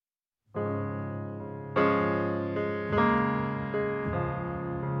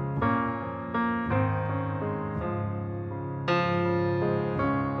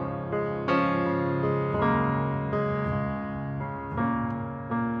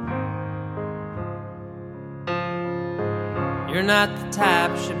You're not the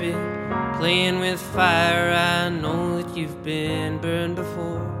type should be playing with fire. I know that you've been burned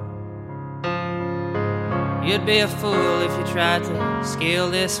before. You'd be a fool if you tried to scale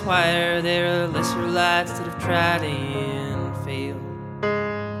this wire. There are lesser lights that have tried and failed.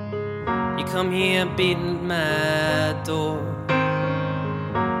 You come here beating my door,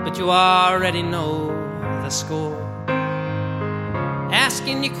 but you already know the score.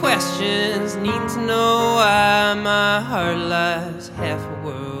 Asking you questions, needing to know why my heart lies half a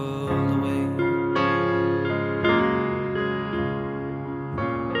world away.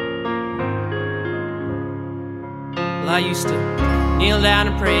 Well, I used to kneel down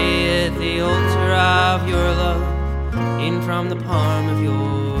and pray at the altar of your love, in from the palm of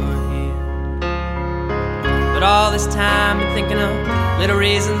your hand. But all this time I've been thinking of little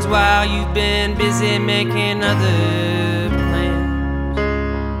reasons why you've been busy making other plans.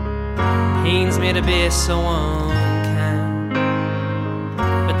 Pains me to be so unkind,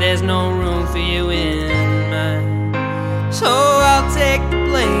 but there's no room for you in mine. So I'll take the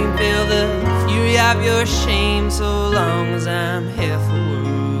blame, feel the fury of your shame, so long as I'm half a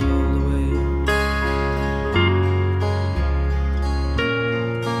world away.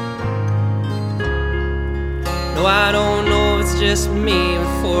 No, I don't know if it's just me,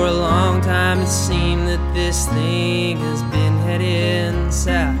 but for a long time it seemed that this thing has been heading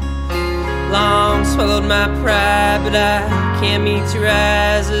south. Long swallowed my pride, but I can't meet your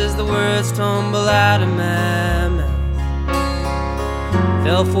eyes as the words tumble out of my mouth.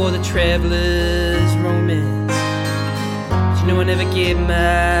 Fell for the traveler's romance, but you know I never gave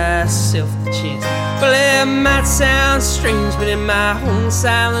myself the chance. Well, it might sound strange, but in my own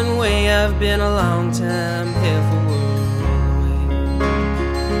silent way I've been a long time half a world.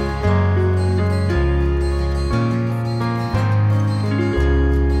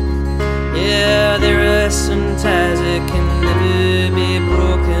 Yeah, there are some ties that can never be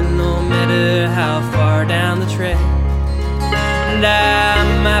broken, no matter how far down the track. And I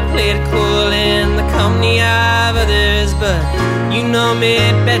might play it cool in the company of others, but you know me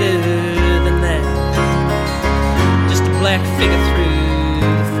better than that. Just a black figure through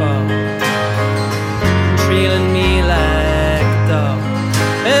the fog, trailing me like a dog.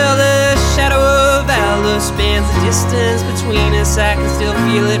 Well, the shadow of Aldo spans the distance between us. I can still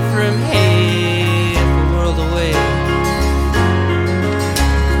feel it from half a world away.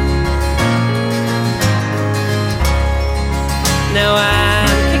 Now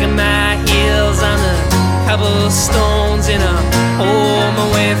I'm kicking my heels on the cobblestones in a home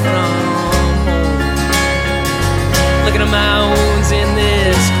away from home. Looking at my wounds in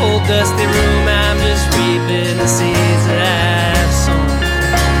this cold, dusty room, I'm just reaping the seeds that I've sown.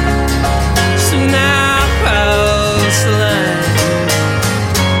 Soon I'll cross the line,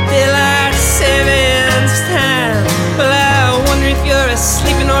 daylight savings time. Well, I wonder if you're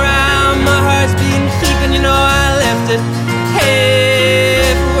sleeping around. My heart's been keeping, you know I left it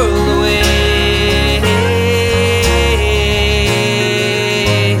half a world away.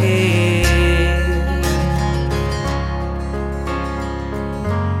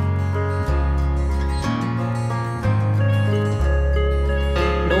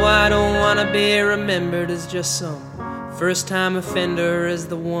 No, I don't want to be remembered as just some first-time offender, as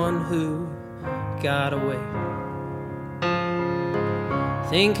the one who got away.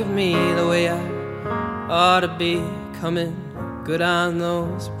 Think of me the way I ought to be, coming good on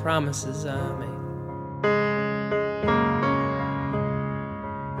those promises I made.